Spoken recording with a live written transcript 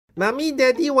妈咪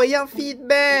Daddy 我要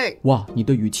feedback。 哇，你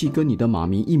的语气跟你的妈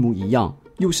咪一模一样，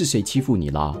又是谁欺负你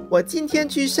啦？我今天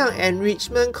去上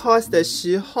enrichment course 的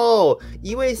时候，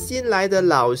一位新来的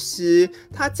老师，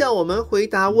他叫我们回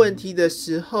答问题的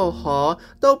时候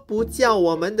都不叫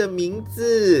我们的名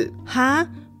字。哈？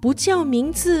不叫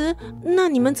名字？那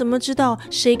你们怎么知道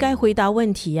谁该回答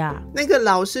问题啊？那个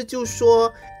老师就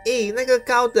说，那个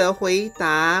高的回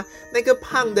答，那个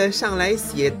胖的上来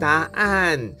写答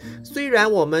案。虽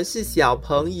然我们是小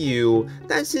朋友，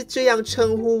但是这样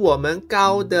称呼我们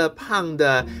高的胖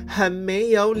的很没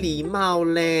有礼貌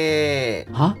嘞。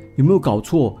啊，有没有搞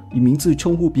错？以名字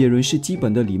称呼别人是基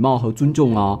本的礼貌和尊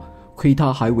重啊，亏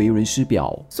他还为人师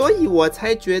表。所以我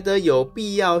才觉得有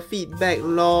必要 feedback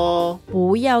咯。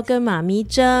不要跟妈咪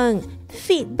争，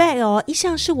 feedback 一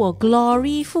向是我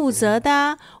Glory 负责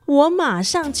的，我马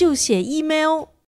上就写 email。